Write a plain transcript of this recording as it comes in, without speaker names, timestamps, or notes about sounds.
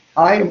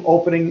I am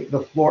opening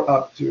the floor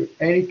up to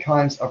any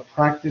kinds of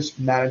practice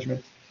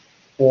management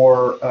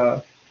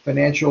or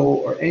financial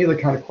or any other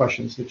kind of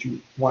questions that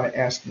you want to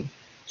ask me.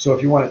 So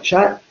if you want to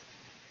chat,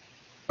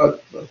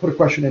 put a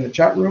question in the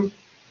chat room.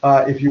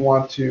 If you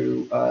want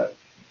to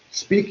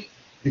speak,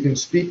 you can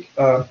speak.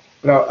 But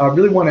I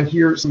really want to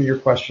hear some of your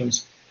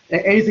questions.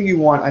 Anything you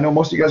want. I know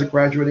most of you guys are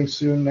graduating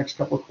soon, next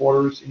couple of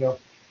quarters. You know,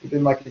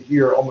 within like a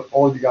year, almost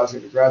all of you guys are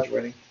going to be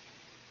graduating.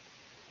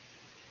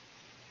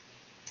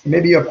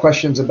 Maybe you have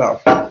questions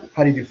about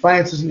how do you do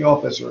finances in the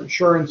office or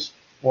insurance,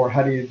 or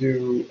how do you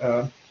do,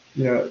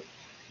 you know,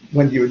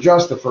 when do you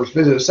adjust the first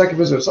visit, the second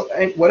visit, or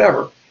something,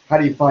 whatever. How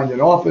do you find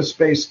an office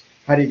space?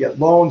 How do you get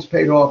loans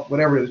paid off?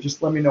 Whatever it is,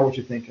 just let me know what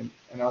you're thinking,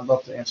 and I'd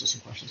love to answer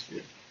some questions for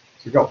you.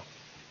 So go.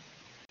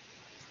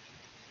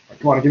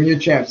 Come on, give me a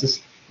chance.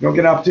 You don't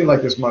get an opportunity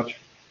like this much.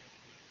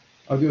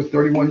 I'll do it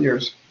 31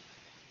 years.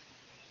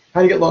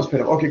 How do you get loans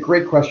paid off? Okay,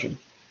 great question.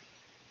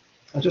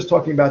 I was just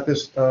talking about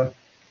this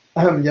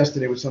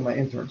yesterday with some of my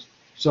interns.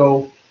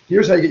 So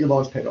here's how you get your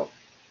loans paid off.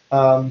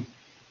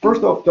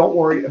 First off, don't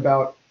worry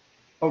about,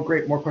 oh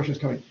great, more questions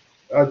coming.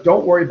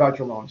 Don't worry about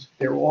your loans.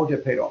 They will all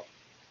get paid off.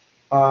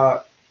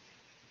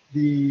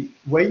 The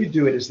way you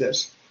do it is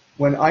this.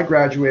 When I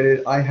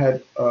graduated, I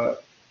had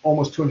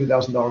almost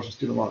 $200,000 in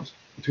student loans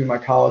between my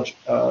college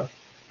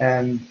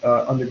and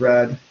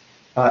undergrad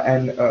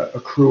and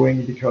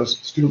accruing, because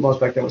student loans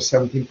back then was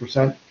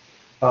 17%.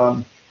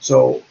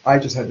 So I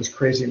just had this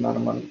crazy amount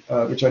of money,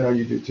 which I know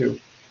you do too.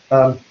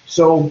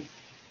 So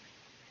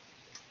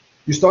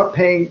you start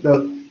paying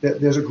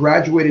there's a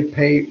graduated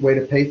way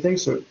to pay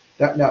things. So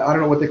that, now I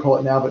don't know what they call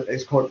it now, but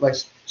it's called like,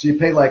 so you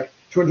pay like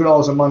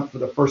 $200 a month for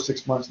the first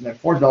 6 months, and then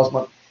 $400 a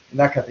month, and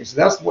that kind of thing. So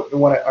that's the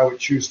one I would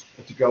choose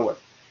to go with.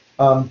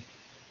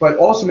 But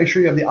also make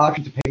sure you have the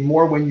option to pay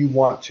more when you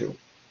want to.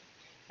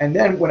 And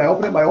then when I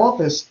opened up my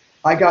office,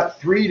 I got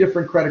 3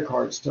 different credit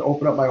cards to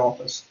open up my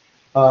office.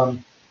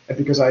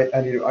 Because I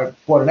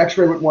bought an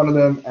X-ray with one of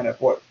them, and I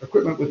bought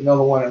equipment with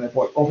another one, and I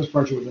bought office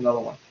furniture with another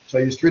one. So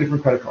I used 3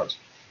 different credit cards.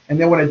 And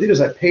then what I did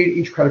is I paid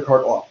each credit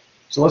card off.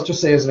 So let's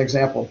just say, as an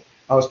example,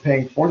 I was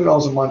paying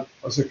 $400 a month,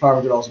 let's say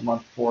 $500 a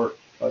month for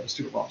the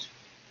student loans.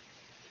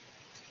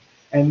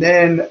 And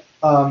then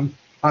I'm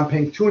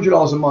paying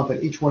 $200 a month on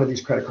each one of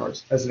these credit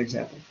cards, as an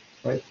example,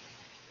 right?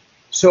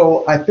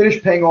 So I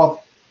finished paying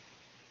off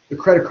the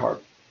credit card,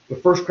 the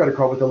first credit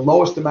card with the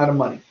lowest amount of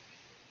money.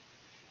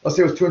 Let's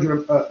say it was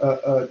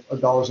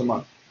 $200 a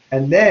month.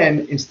 And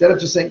then instead of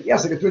just saying,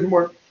 yes, I got $200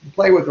 more to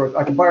play with, or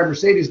I can buy a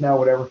Mercedes now,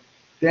 whatever,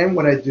 then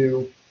what I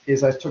do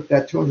is I took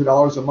that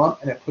 $200 a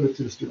month and I put it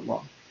to the student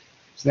loan.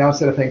 So now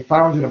instead of paying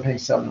 $500, I'm paying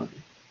 $700.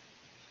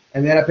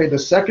 And then I paid the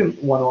second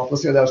one off.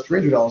 Let's say that was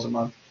 $300 a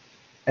month.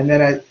 And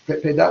then I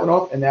paid that one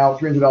off, and now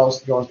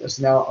 $300 goes, it's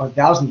now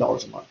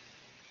 $1,000 a month.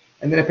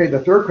 And then I paid the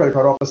third credit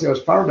card off. Let's say it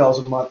was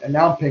 $500 a month, and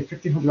now I'm paying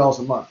 $1,500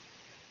 a month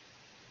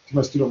to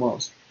my student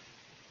loans.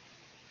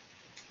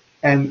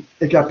 And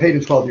it got paid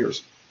in 12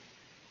 years.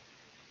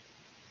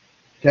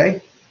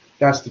 Okay?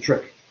 That's the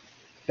trick.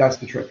 That's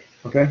the trick.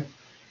 Okay?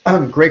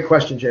 Great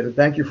question, Jada.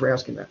 Thank you for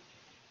asking that.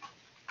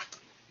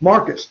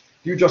 Marcus,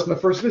 do you adjust in the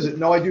first visit?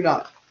 No, I do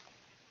not.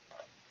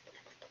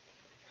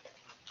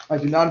 I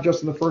do not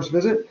adjust in the first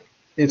visit.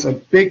 It's a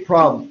big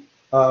problem.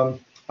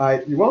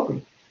 You're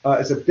welcome.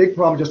 It's a big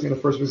problem adjusting in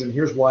the first visit, and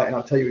here's why, and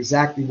I'll tell you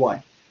exactly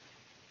why.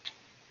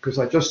 Because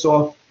I just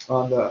saw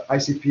on the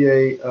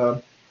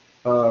ICPA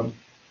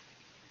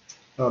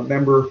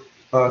member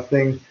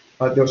thing,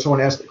 there was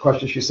someone asked a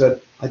question. She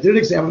said, I did an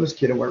exam on this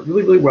kid and went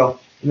really, really well.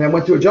 And then I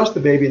went to adjust the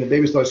baby, and the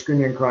baby started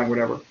screaming and crying,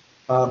 whatever.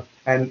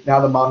 And now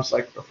the mom's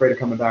like afraid of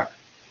coming back.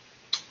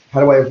 How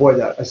do I avoid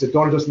that? I said,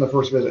 don't adjust in the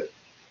first visit,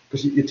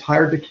 because you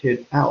tired the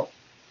kid out,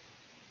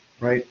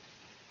 right?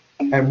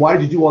 And why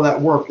did you do all that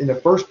work in the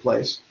first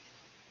place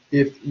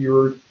if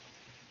you're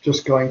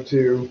just going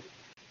to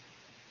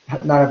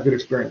not have a good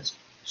experience?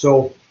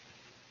 So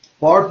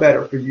far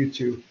better for you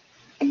to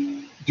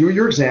do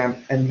your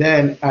exam, and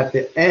then at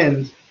the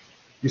end,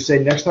 you say,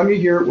 next time you're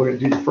here, we're going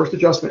to do the first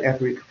adjustment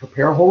after we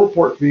prepare a whole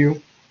report for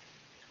you,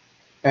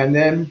 and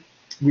then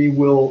we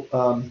will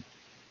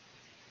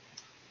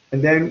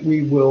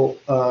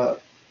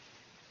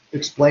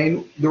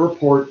explain the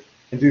report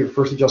and do your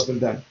first adjustment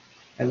then,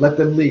 and let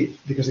them leave,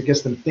 because it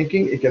gets them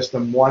thinking, it gets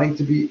them wanting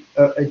to be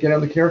get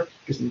on the care,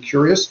 gets them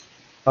curious,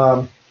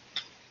 and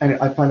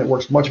I find it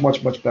works much,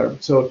 much, much better.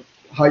 So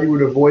how you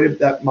would avoid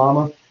that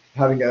mama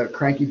having a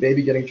cranky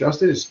baby getting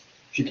adjusted is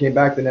she came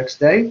back the next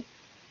day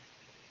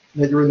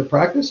that you're in the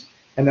practice,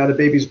 and now the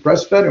baby's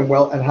breastfed and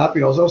well and happy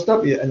and all that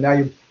stuff, and now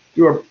you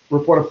do a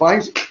report of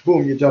findings,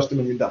 boom, you adjust them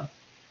and you're done.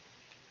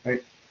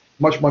 Right?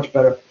 Much, much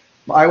better.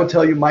 I will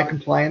tell you, my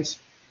compliance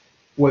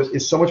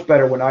is so much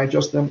better when I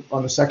adjust them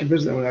on the second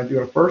visit than when I do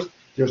it first.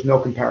 There's no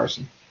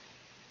comparison.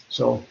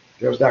 So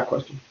there's that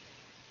question.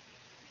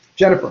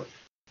 Jennifer,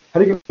 how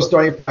do you get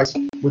starting practice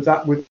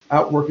without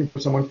working for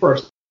someone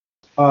first?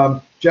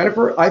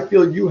 Jennifer, I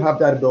feel you have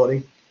that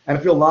ability, and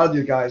I feel a lot of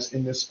you guys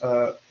in this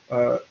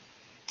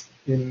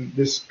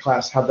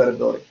class have that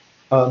ability.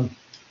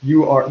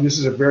 This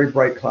is a very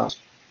bright class.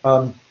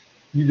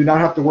 You do not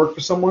have to work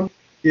for someone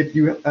if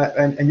you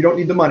and you don't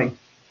need the money.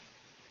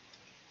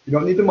 You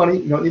don't need the money.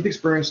 You don't need the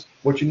experience.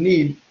 What you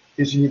need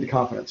is you need the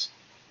confidence.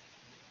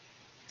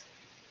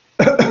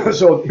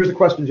 So here's the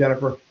question,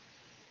 Jennifer.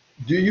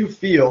 Do you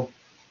feel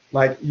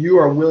like you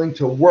are willing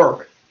to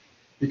work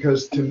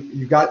because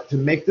you got to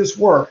make this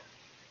work,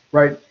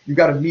 right? You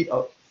got to meet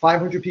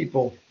 500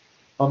 people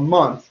a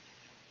month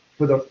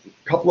for the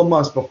couple of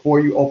months before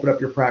you open up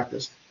your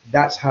practice.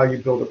 That's how you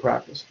build a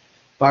practice.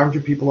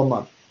 500 people a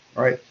month.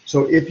 All right.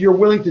 So if you're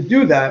willing to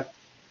do that,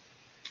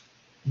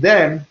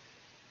 then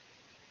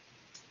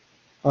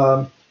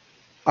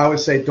I would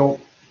say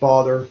don't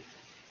bother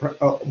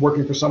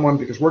working for someone,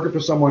 because working for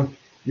someone,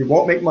 you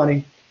won't make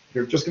money.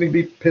 You're just going to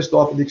be pissed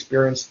off with the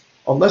experience,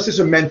 unless it's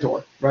a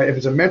mentor, right? If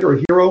it's a mentor,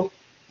 a hero,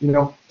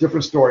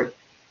 different story.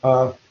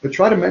 But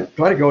try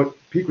to go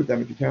peak with them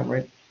if you can,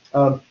 right?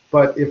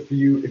 But if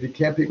you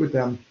can't peak with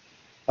them,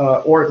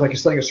 or like you're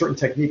studying a certain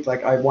technique,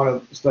 like I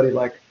want to study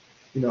like,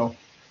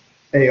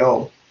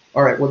 AO.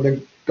 All right, well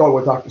then go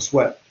with Dr.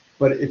 Sweat.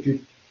 But if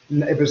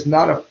it's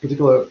not a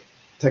particular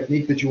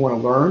technique that you want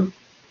to learn,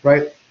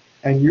 right?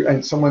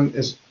 And someone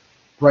is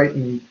bright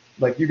and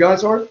like you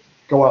guys are,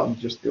 go out and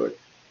just do it.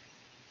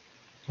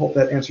 Hope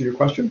that answered your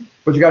question.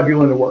 But you got to be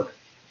willing to work.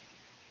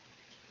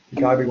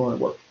 You got to be willing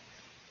to work.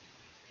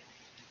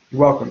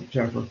 You're welcome,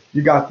 Jennifer.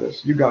 You got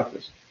this. You got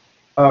this.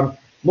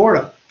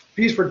 Lorna,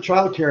 fees for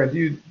childcare,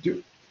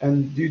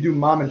 and do you do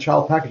mom and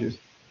child packages?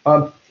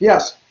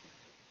 Yes.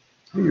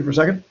 Give me for a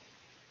second.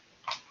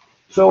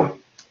 So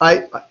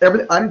I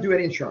didn't do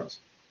any insurance.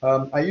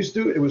 I used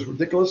to. It was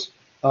ridiculous.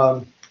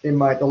 In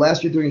the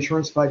last year doing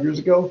insurance 5 years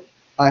ago,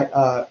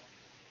 I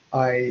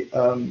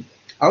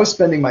was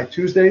spending my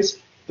Tuesdays,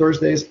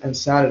 Thursdays, and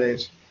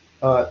Saturdays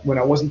when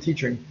I wasn't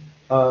teaching,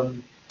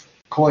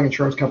 calling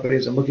insurance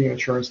companies and looking at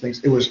insurance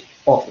things. It was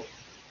awful.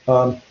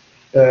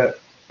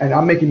 And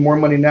I'm making more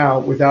money now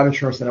without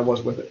insurance than I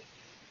was with it.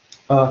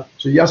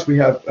 So yes, we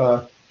have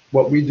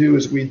what we do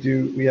is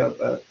we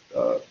have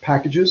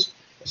packages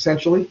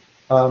essentially.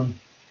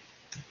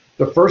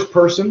 The first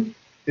person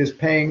is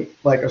paying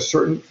like a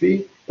certain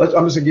fee.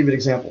 I'm just gonna give you an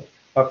example.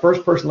 A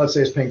first person, let's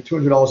say, is paying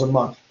 $200 a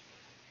month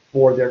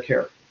for their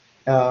care,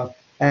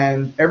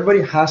 and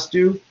everybody has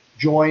to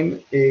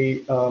join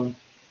a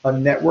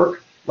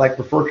network like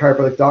Preferred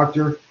Chiropractic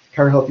Doctor,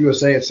 ChiroHealth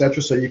USA,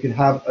 etc. So you can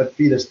have a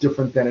fee that's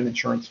different than an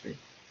insurance fee.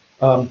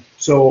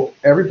 So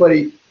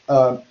everybody,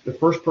 the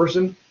first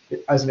person,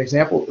 as an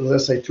example,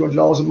 let's say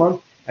 $200 a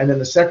month, and then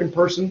the second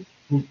person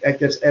who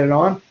gets added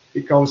on,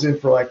 it goes in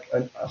for like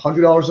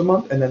 $100 a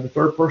month, and then the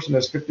third person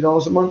is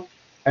 $50 a month,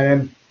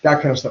 and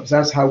that kind of stuff. So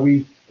that's how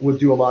we would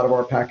do a lot of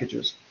our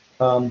packages.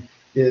 So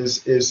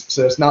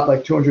it's not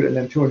like 200 and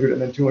then 200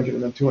 and then 200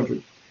 and then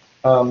 200.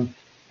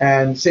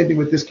 And same thing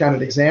with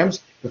discounted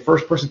exams. The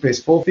first person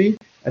pays full fee,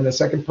 and the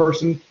second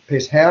person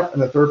pays half,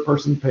 and the third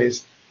person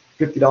pays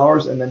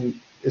 $50, and then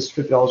it's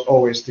 $50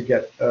 always to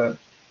get a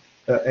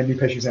new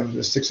patient exam.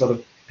 There's 6 other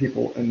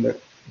people in the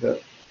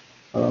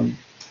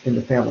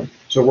family.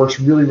 So it works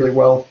really, really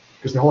well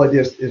because the whole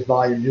idea is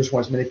volume. You just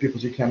want as many people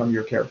as you can under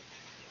your care.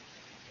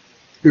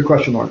 Good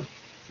question, Lauren.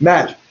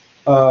 Matt,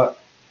 other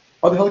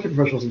healthcare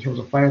professionals in terms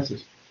of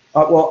finances.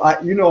 Well, I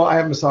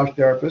have a massage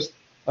therapist,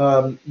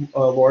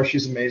 Laura.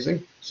 She's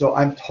amazing. So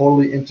I'm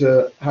totally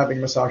into having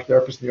a massage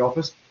therapist in the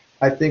office.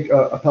 I think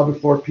a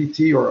pelvic floor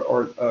PT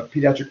or a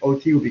pediatric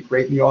OT would be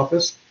great in the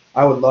office.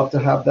 I would love to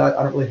have that.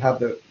 I don't really have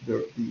the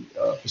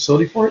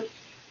facility for it.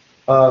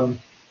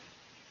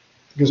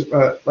 Because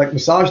like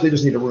massage, they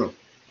just need a room.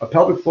 A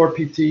pelvic floor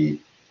PT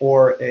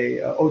or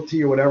a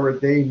OT or whatever,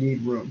 they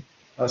need room.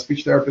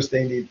 Speech therapists,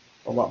 they need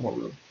a lot more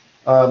room.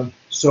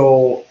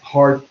 So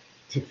hard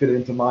to fit it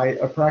into my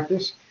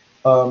practice.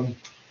 But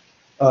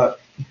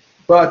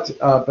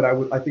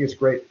I think it's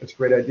great. It's a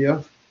great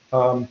idea.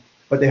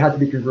 But they have to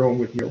be congruent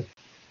with you.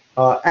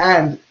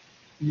 And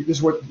this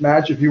is what,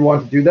 Madge, if you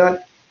want to do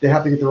that, they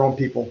have to get their own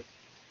people.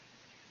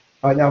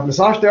 Now,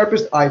 massage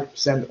therapist, I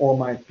send all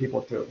my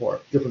people to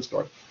Laura. Different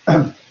story.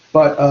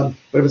 But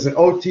if it's an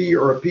OT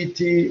or a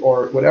PT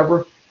or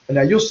whatever, and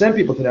now you'll send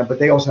people to them, but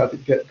they also have to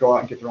go out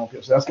and get their own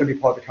people. So that's going to be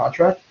part of the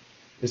contract,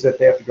 is that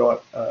they have to go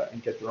out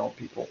and get their own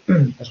people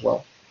as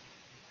well.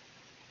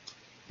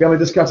 Family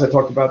discounts, I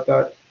talked about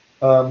that.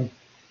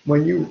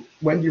 When do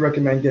you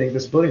recommend getting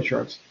disability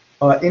insurance?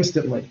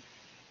 Instantly.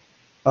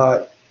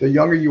 The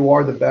younger you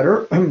are, the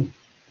better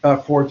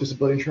for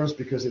disability insurance,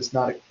 because it's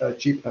not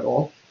cheap at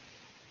all.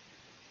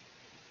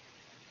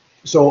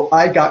 So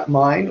I got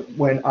mine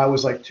when I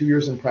was like 2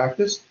 years in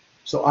practice.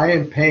 So I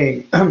am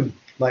paying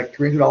like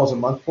 $300 a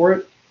month for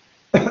it.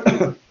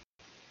 If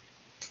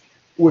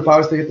I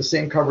was to get the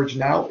same coverage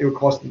now, it would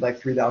cost me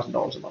like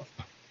 $3,000 a month.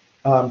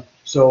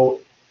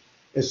 So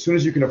as soon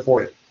as you can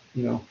afford it,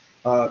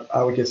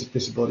 I would get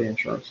disability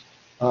insurance.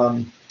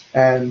 And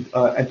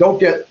don't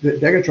get, they're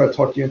going to try to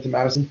talk you into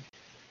Madison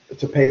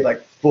to pay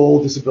like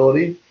full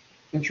disability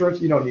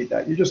insurance. You don't need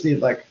that. You just need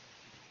like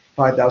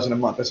 $5,000 a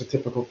month. That's a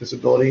typical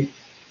disability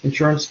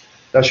insurance.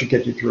 That should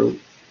get you through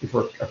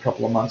for a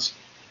couple of months.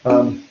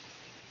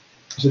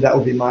 So that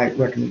would be my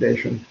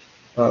recommendation.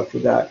 for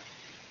that.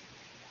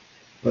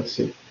 Let's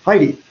see.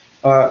 Heidi,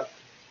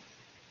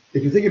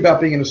 if you're thinking about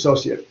being an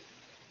associate,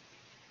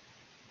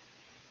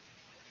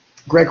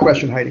 great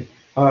question, Heidi.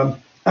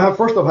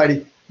 First off,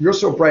 Heidi, you're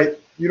so bright,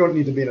 you don't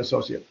need to be an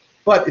associate.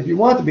 But if you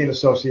want to be an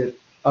associate,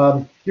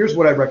 here's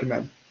what I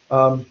recommend.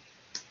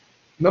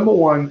 Number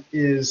one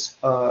is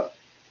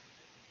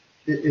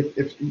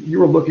if you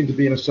were looking to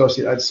be an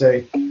associate, I'd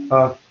say,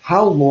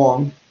 how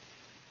long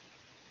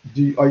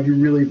are you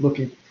really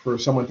looking for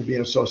someone to be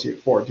an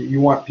associate for? Do you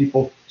want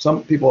people?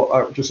 Some people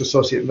are just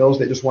associate mills.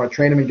 They just want to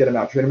train them and get them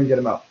out. Train them and get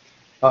them out.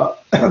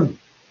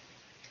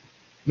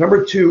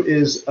 Number two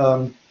is,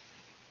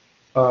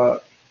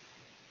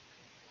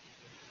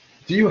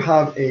 do you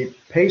have a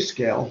pay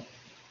scale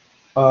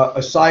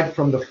aside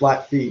from the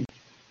flat fee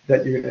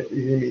that you're gonna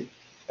need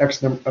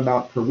X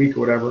amount per week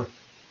or whatever?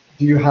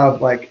 Do you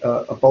have like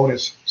a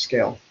bonus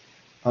scale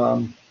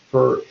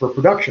for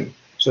production,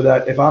 so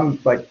that if I'm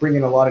like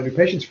bringing a lot of new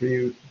patients for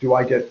you, do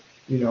I get,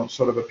 you know,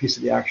 sort of a piece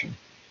of the action?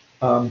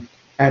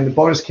 And the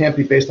bonus can't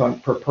be based on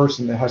per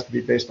person; it has to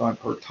be based on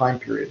per time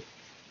period.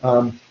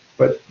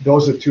 But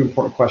those are two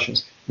important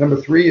questions. Number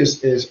three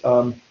is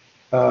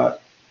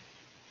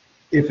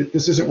if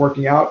this isn't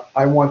working out,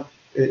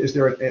 is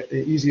there an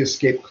easy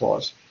escape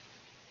clause,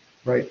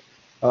 right?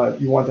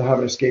 You want to have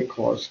an escape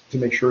clause to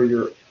make sure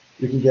you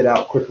can get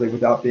out quickly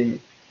without being,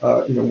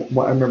 you know,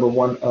 I remember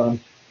one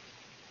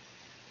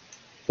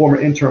former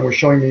intern was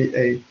showing me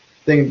a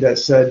thing that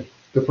said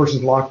the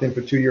person's locked in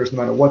for 2 years no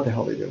matter what the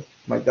hell they do. I'm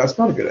like, that's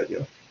not a good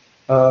idea.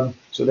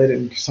 So they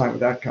didn't sign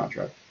with that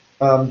contract.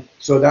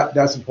 So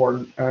that's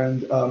important.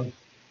 And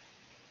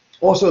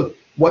also,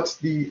 what's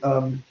the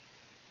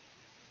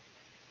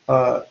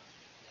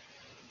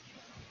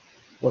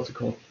what's it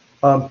called?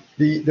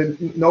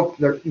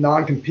 The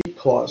non-compete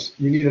clause.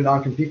 You need a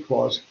non-compete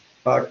clause.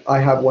 I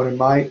have one in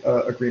my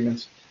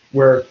agreements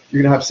where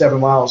you're gonna have 7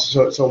 miles.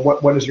 So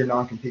what is your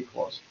non-compete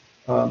clause?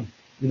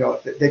 You know,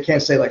 they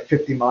can't say like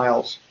 50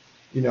 miles,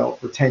 you know,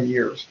 for 10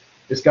 years.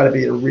 It's got to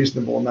be a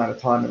reasonable amount of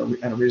time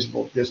and a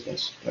reasonable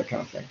distance, that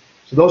kind of thing.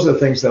 So those are the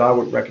things that I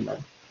would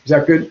recommend. Is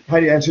that good?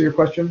 Heidi, answer your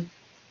question?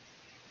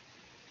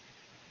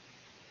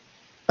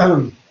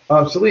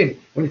 Celine,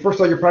 when you first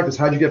started your practice,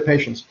 how'd you get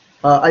patients?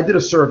 I did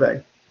a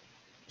survey,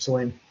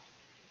 Celine.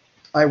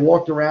 I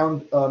walked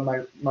around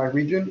my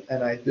region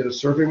and I did a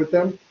survey with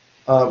them,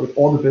 with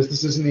all the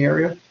businesses in the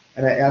area,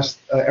 and I asked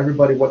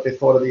everybody what they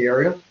thought of the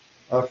area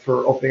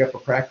for opening up a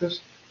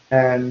practice.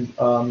 And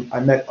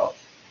I met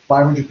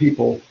 500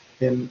 people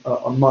in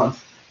a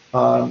month,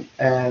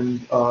 and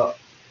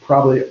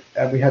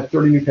we had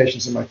 30 new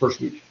patients in my first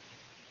week.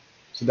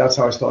 So that's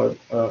how I started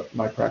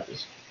my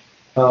practice.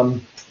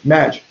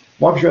 Madge,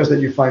 market strategies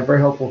that you find very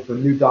helpful for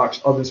new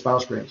docs other than spinal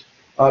screens.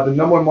 The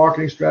number one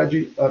marketing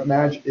strategy,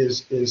 Madge,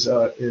 is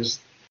the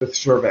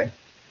survey,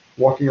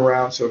 walking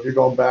around. So if you're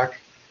going back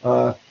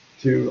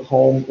to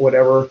home,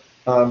 whatever,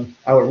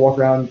 I would walk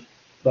around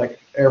like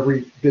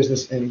every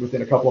business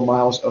within a couple of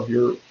miles of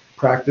your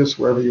practice,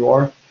 wherever you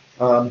are,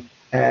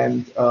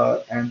 and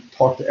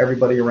talk to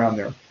everybody around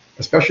there,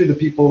 especially the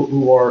people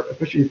who are,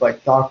 especially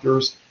like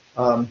doctors,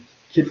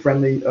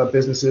 kid-friendly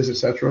businesses,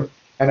 etc.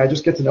 And I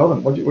just get to know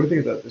them. What do you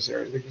think about this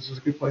area? You think this is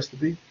a good place to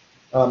be?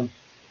 I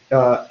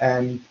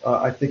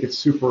think it's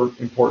super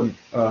important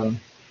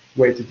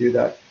way to do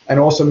that. And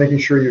also making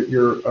sure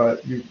you're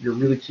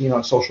really keen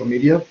on social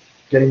media,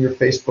 getting your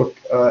Facebook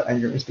and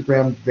your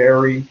Instagram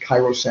very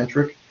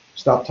chirocentric.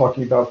 Stop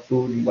talking about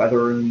food and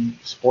weather and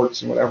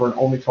sports and whatever, and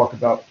only talk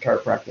about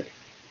chiropractic.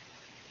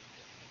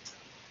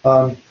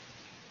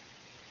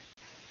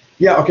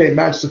 Yeah, okay,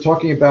 Matt, so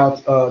talking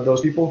about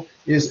those people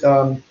is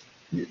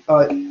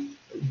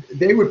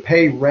they would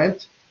pay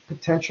rent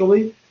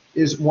potentially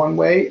is one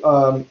way.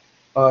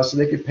 So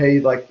they could pay,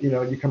 like, you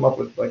know, you come up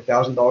with like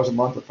 $1,000 a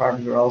month or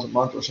 $500 a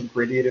month or some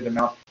gradated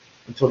amount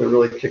until they're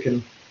really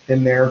kicking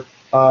in there.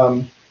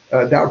 That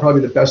would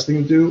probably be the best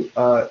thing to do,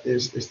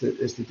 is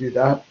to do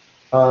that,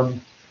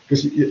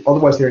 because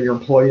otherwise they're your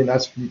employee and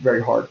that's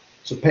very hard.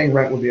 So paying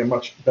rent would be a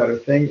much better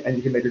thing, and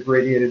you can make a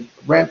gradated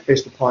rent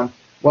based upon,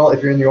 well,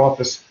 if you're in the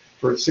office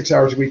for 6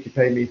 hours a week, you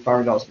pay me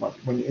 $500 a month.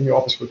 When you're in the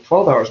office for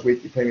 12 hours a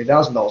week, you pay me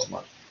 $1,000 a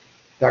month.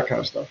 That kind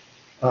of stuff.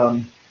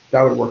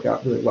 That would work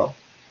out really well.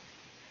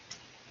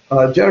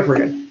 Jennifer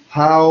again,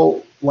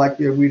 how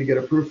likely are we to get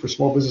approved for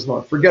small business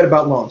loan? Forget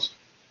about loans.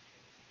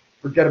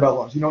 Forget about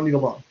loans. You don't need a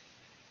loan.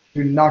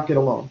 Do not get a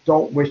loan.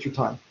 Don't waste your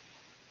time,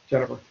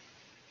 Jennifer.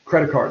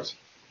 Credit cards.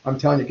 I'm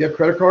telling you, get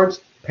credit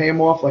cards, pay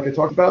them off like I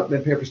talked about,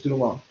 then pay up your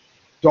student loan.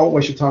 Don't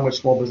waste your time with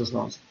small business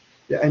loans.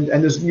 Yeah, and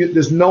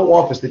there's no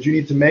office that you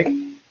need to make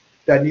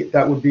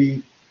that would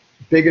be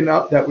big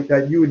enough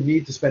that you would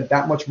need to spend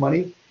that much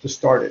money to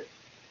start it,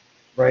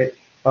 right?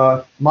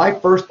 My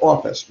first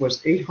office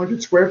was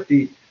 800 square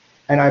feet,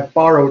 and I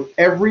borrowed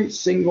every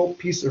single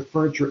piece of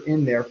furniture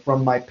in there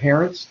from my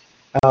parents.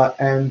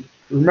 And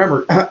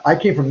remember, I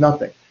came from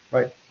nothing,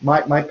 right?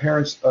 My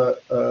parents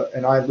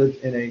and I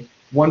lived in a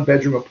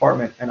 1-bedroom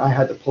apartment, and I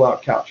had the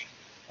pull-out couch.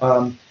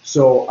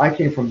 So I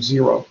came from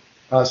zero.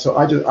 So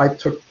I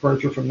took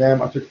furniture from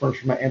them. I took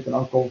furniture from my aunt and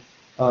uncle.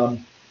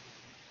 Um,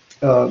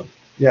 uh,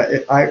 yeah,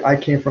 I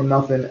came from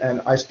nothing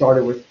and I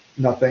started with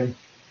nothing,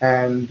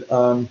 and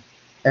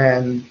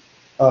and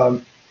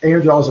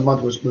 $800 a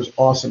month was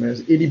awesome. It was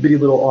an itty bitty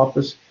little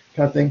office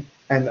kind of thing.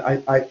 And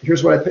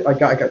here's what I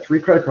got 3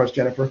 credit cards,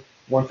 Jennifer.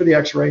 One for the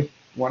X-ray,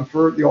 one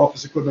for the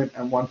office equipment,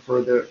 and one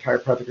for the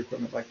chiropractic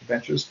equipment like the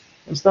benches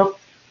and stuff.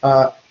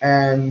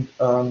 And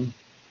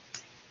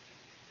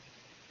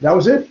that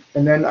was it.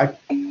 And then I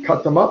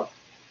cut them up,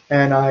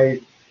 and I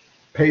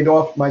paid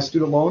off my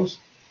student loans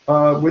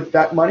with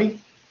that money,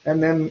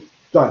 and then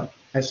done.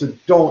 And so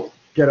don't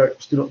get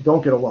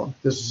a loan.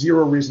 There's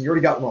zero reason. You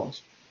already got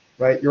loans,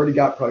 right? You already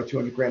got probably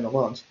 200 grand in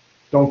loans.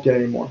 Don't get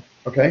any more.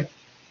 Okay.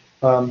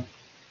 I'm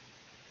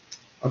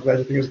glad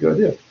you think it's a good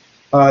idea.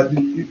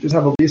 You just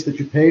have a lease that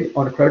you paid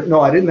on a credit.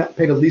 No, I didn't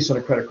pay the lease on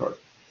a credit card.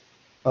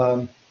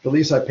 The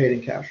lease I paid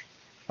in cash.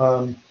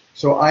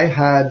 So I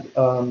had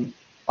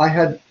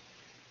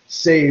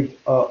saved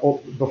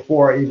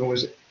before I even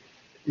was,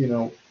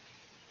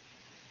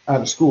 out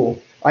of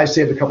school. I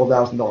saved a couple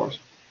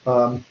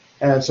 $1,000s,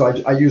 and so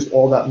I used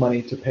all that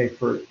money to pay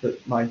for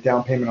my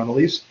down payment on the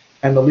lease.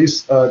 And the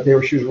lease,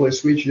 she was really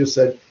sweet. She just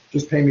said,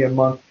 just pay me a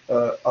month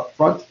up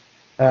front,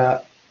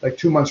 like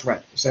 2 months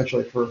rent,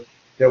 essentially.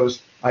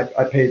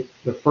 I paid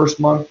the first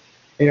month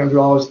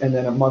 $800 and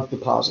then a month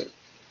deposit.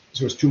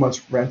 So it was 2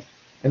 months rent,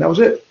 and that was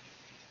it.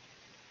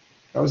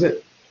 That was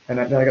it. And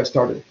then I got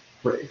started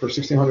for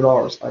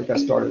 $1,600. I got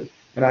started,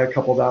 and I had a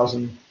couple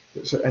thousand.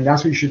 So, and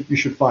that's what you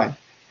should find.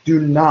 Do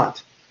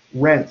not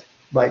rent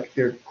like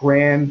their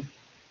Grand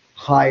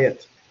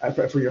Hyatt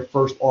for your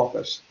first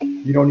office.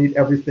 You don't need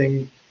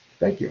everything.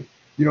 Thank you.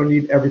 You don't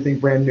need everything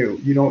brand new.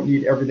 You don't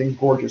need everything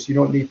gorgeous. You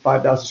don't need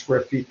 5,000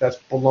 square feet. That's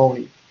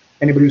baloney.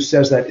 Anybody who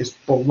says that is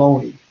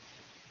baloney,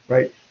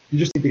 right? You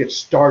just need to get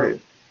started.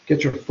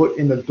 Get your foot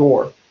in the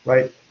door,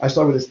 right? I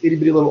started with this itty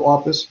bitty little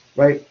office,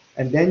 right?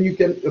 And then you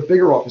get a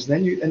bigger office. Or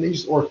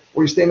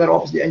you stay in that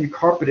office and you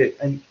carpet it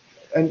and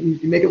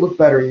you make it look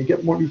better. You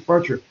get more new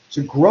furniture.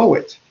 So grow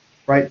it,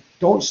 right?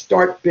 Don't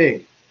start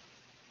big,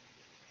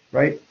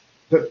 right?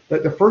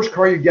 The first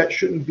car you get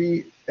shouldn't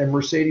be a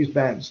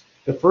Mercedes-Benz.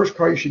 The first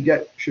car you should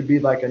get should be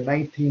like a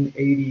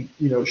 1980,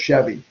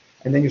 Chevy,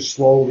 and then you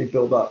slowly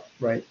build up,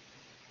 right?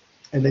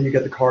 And then you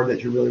get the car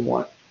that you really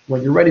want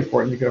when you're ready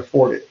for it and you can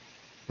afford it,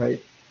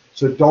 right?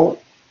 So don't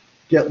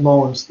get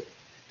loans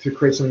to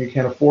create something you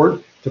can't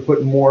afford, to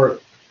put more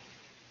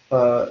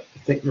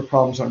your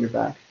problems on your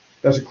back.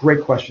 That's a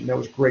great question. That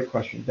was a great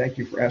question. Thank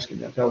you for asking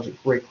that. That was a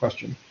great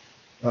question,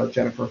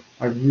 Jennifer.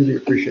 I really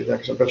appreciate that,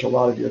 because I bet you a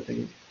lot of you are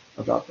thinking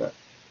about that.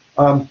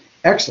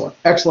 Excellent,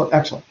 excellent,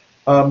 excellent.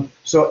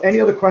 So any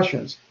other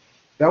questions?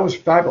 That was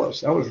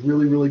fabulous. That was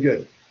really, really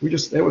good.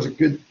 That was a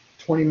good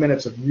 20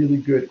 minutes of really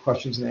good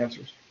questions and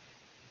answers.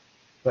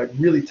 Like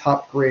really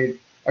top grade.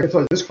 I can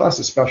tell you this class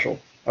is special.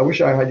 I wish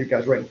I had you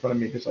guys right in front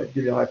of me, because I'd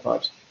give you high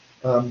fives.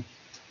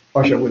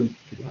 Actually, I wouldn't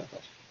give you high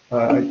fives.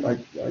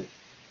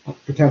 I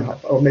pretend high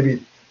fives. Or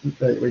maybe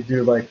we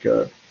do like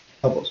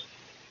elbows.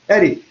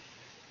 Eddie,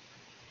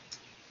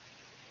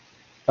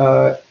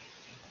 how'd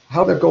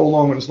that go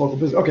along with this local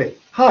business? Okay.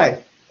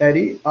 Hi,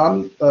 Eddie.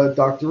 I'm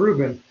Dr.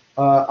 Rubin.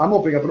 I'm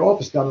opening up an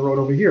office down the road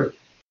over here.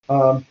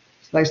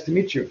 It's nice to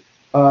meet you.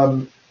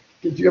 Do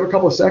you have a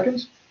couple of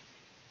seconds?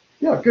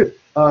 Yeah, good.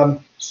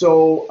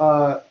 So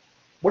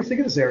what do you think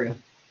of this area?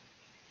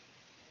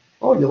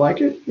 Oh, you like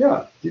it?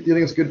 Yeah. Do you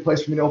think it's a good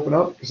place for me to open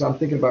up? Because I'm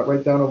thinking about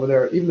right down over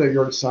there, even though you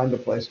already signed the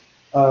place.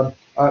 I'm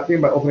thinking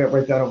about opening up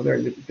right down over there.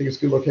 You think it's a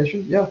good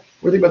location? Yeah. What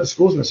do you think about the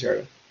schools in this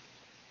area?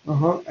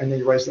 And then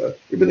you write that.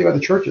 What do you think about the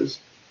churches?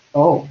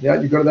 Oh,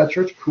 yeah, you go to that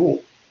church?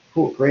 Cool.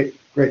 Great.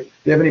 Do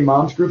you have any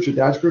moms groups or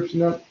dads groups in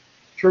that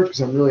church?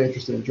 Because I'm really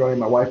interested in joining.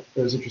 My wife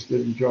is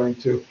interested in joining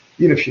too.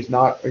 Even if she's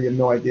not, or you have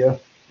no idea.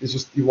 It's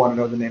just you want to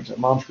know the names of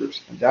moms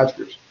groups and dads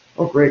groups.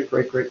 Oh, great.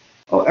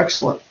 Oh,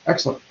 excellent.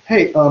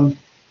 Hey, I'm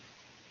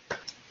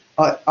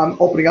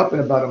opening up in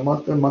about a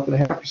month and a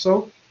half or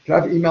so. Can I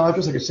have an email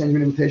address? I can send you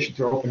an invitation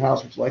to our open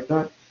house. Would you like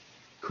that?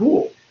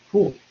 Cool.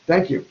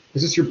 Thank you.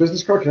 Is this your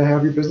business card? Can I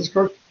have your business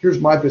card? Here's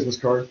my business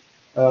card.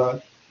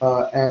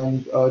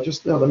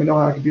 Just let me know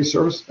how I can be of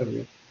service to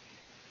you.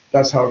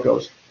 That's how it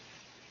goes,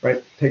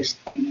 right? Takes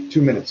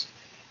 2 minutes.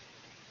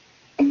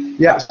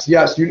 Yes.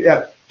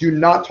 Do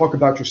not talk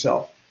about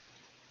yourself.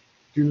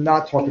 Do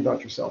not talk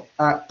about yourself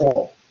at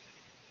all.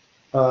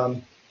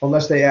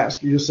 Unless they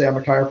ask. You just say, I'm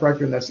a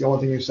chiropractor, and that's the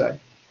only thing you say.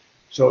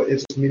 So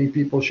it's meeting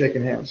people,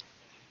 shaking hands.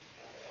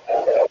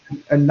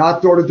 And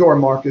not door to door,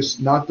 Marcus.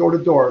 Not door to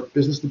door,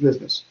 business to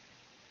business.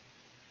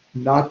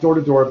 Not door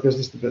to door,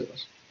 business to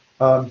business.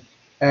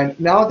 And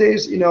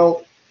nowadays,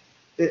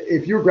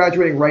 if you're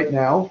graduating right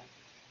now,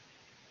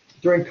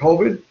 during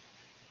COVID,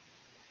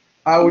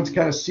 I would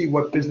kind of see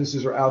what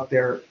businesses are out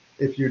there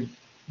if you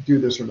do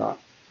this or not.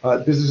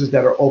 Businesses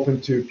that are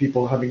open to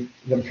people having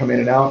them come in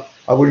and out.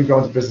 I wouldn't go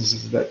into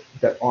businesses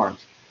that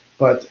aren't.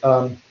 But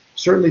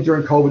certainly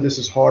during COVID, this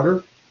is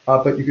harder,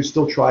 but you could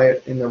still try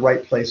it in the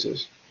right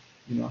places,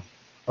 in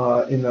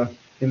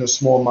the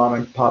small mom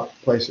and pop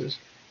places.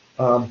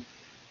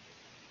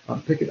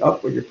 I'm picking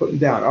up what you're putting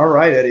down. All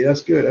right, Eddie,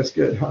 that's good. That's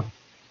good.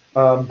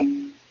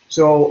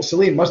 So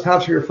Celine,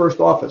 must-haves for your first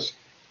office.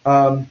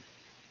 Um,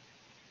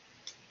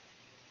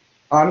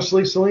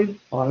 honestly, Celine,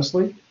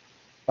 honestly,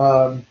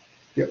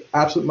 the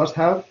absolute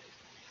must-have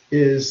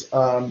is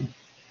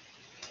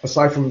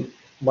aside from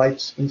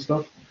lights and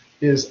stuff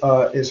is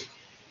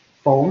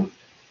phone,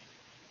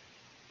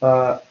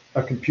 a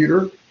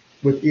computer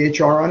with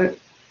EHR on it,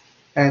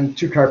 and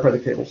 2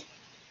 chiropractic tables.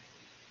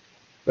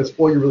 That's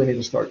all you really need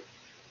to start.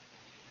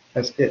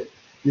 That's it.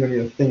 You don't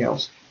need a thing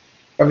else.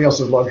 Everything else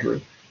is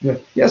luxury.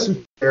 Yes,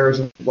 some chairs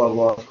and blah, blah,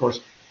 blah, of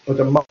course. But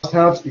the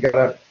must-haves, you got to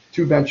have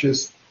 2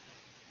 benches,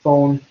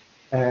 phone,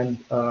 and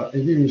you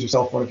can use your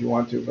cell phone if you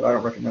want to, but I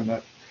don't recommend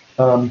that.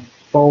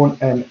 Phone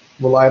and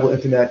reliable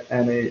internet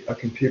and a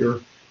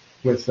computer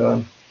with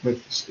some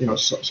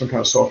kind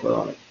of software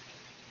on it.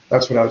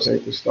 That's what I would say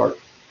to start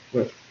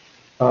with.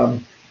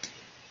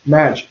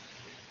 Madge,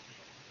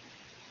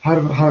 how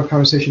to have a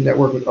conversation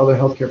network with other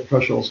healthcare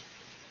professionals.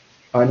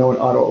 I know in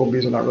auto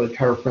OBs are not really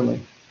chiro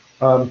friendly.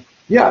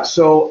 Yeah,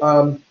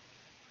 so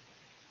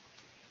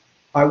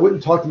I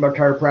wouldn't talk to them about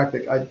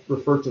chiropractic. I'd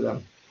refer to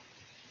them.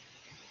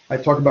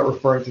 I'd talk about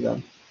referring to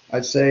them.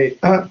 I'd say,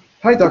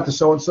 hi, Dr.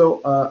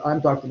 So-and-so. I'm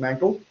Dr.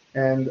 Mankel,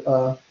 and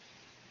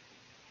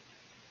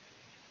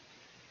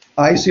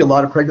I see a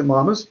lot of pregnant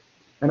mamas,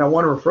 and I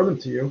want to refer them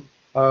to you.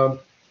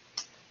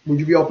 Would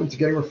you be open to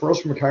getting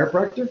referrals from a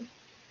chiropractor?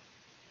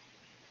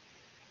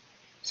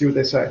 See what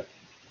they say,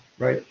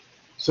 right?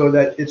 So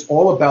that it's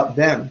all about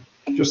them.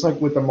 Just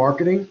like with the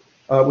marketing,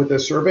 with the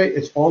survey,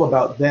 it's all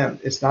about them.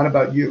 It's not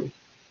about you,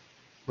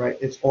 right?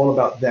 It's all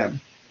about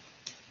them.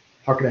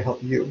 How can I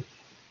help you?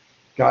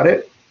 Got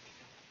it?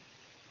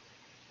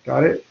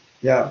 Got it?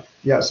 Yeah,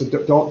 yeah. So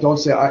don't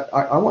say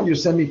I want you to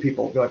send me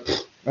people. Be like,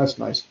 that's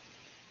nice.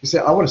 You say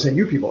I want to send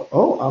you people.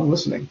 Oh, I'm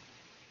listening,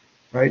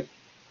 right?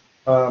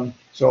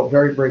 So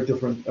very, very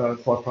different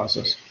thought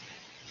process.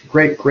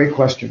 Great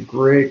question.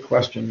 Great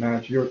question,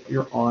 Matt.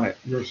 You're on it.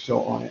 You're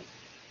so on it.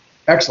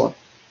 Excellent.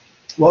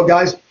 Well,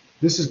 guys,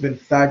 this has been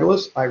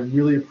fabulous. I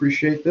really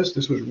appreciate this.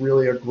 This was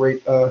really a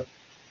great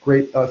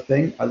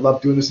thing. I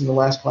love doing this in the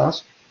last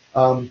class.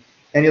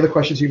 Any other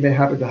questions you may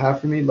happen to have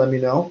for me, let me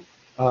know.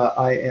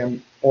 I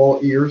am all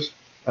ears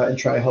and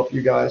try to help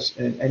you guys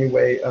in any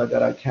way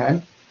that I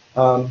can.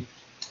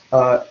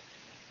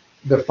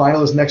 The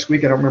final is next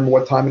week. I don't remember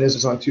what time it is.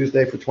 It's on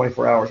Tuesday for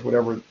 24 hours,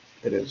 whatever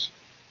it is.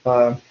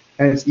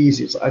 And it's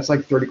easy. It's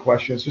like 30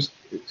 questions. It's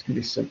going to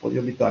be simple.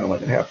 You'll be done in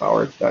like a half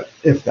hour,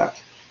 if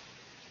that.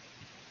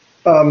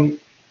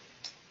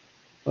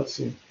 Let's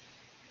see.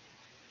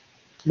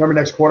 Remember,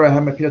 next quarter I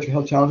have my pediatric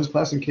health challenges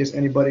class in case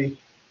anybody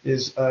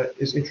is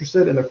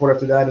interested. And the quarter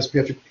after that is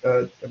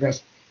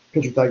advanced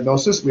pediatric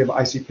diagnosis. We have an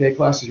ICPA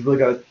class. So you really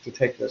got to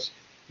take this.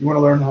 You want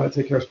to learn how to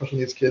take care of special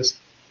needs kids.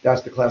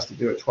 That's the class to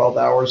do it. 12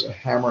 hours of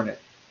hammering it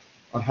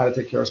on how to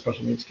take care of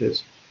special needs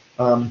kids.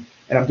 And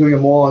I'm doing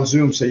them all on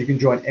Zoom, so you can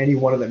join any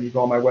one of them. You go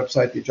on my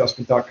website,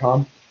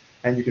 theadjustment.com,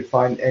 and you can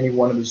find any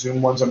one of the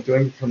Zoom ones I'm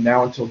doing from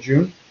now until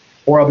June,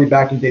 or I'll be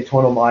back in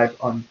Daytona live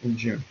in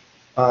June.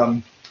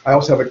 I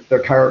also have the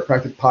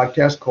chiropractic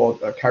podcast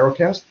called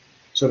ChiroCast.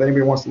 So if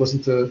anybody wants to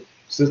listen to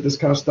this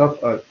kind of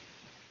stuff, let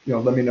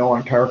me know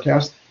on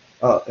ChiroCast.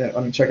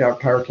 Check out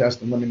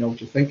ChiroCast and let me know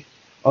what you think.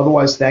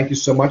 Otherwise, thank you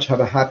so much. Have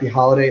a happy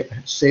holiday,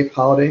 safe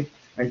holiday,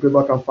 and good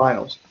luck on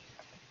finals.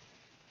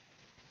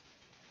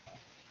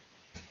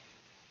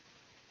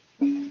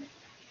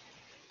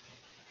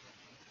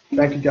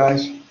 Thank you,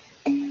 guys.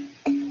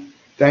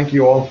 Thank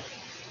you all.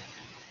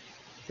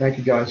 Thank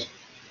you, guys.